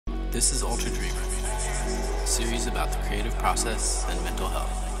This is Ultradreamer, a series about the creative process and mental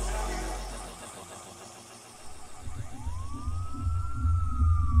health.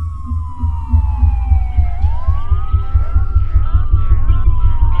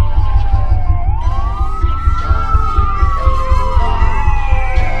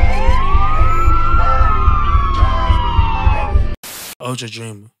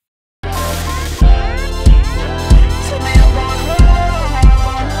 Ultradreamer.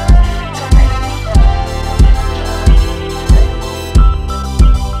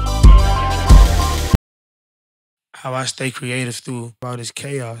 How I stay creative through all this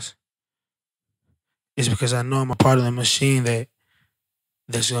chaos is because I know I'm a part of the machine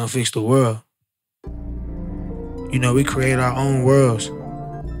that's gonna fix the world. You know, we create our own worlds,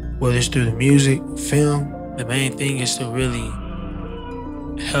 whether it's through the music, film. The main thing is to really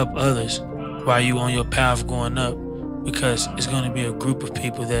help others while you on your path going up, because it's gonna be a group of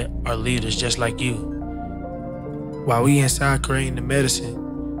people that are leaders just like you. While we inside creating the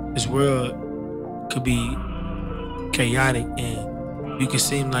medicine, this world could be chaotic and you could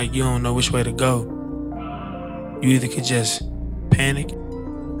seem like you don't know which way to go. You either could just panic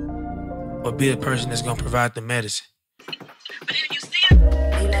or be the person that's gonna provide the medicine. But if you see it,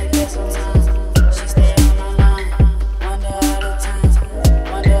 he like that sometimes. She stay on my line. Wonder all the time.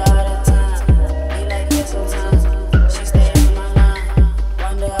 Wonder all the time. He like that sometimes. She stay on my line.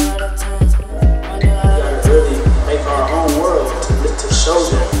 Wonder all the time. Wonder all the time. We gotta really make our own world to show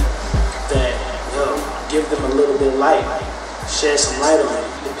them that, give them a little bit of light, shed some light on it.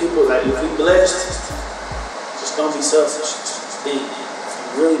 The people, like, if we blessed, just don't be selfish.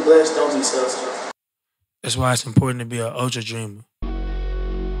 If you're really blessed, don't be selfish. That's why it's important to be an ultra dreamer.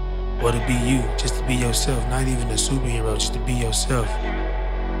 Or to be you, just to be yourself, not even a superhero, just to be yourself.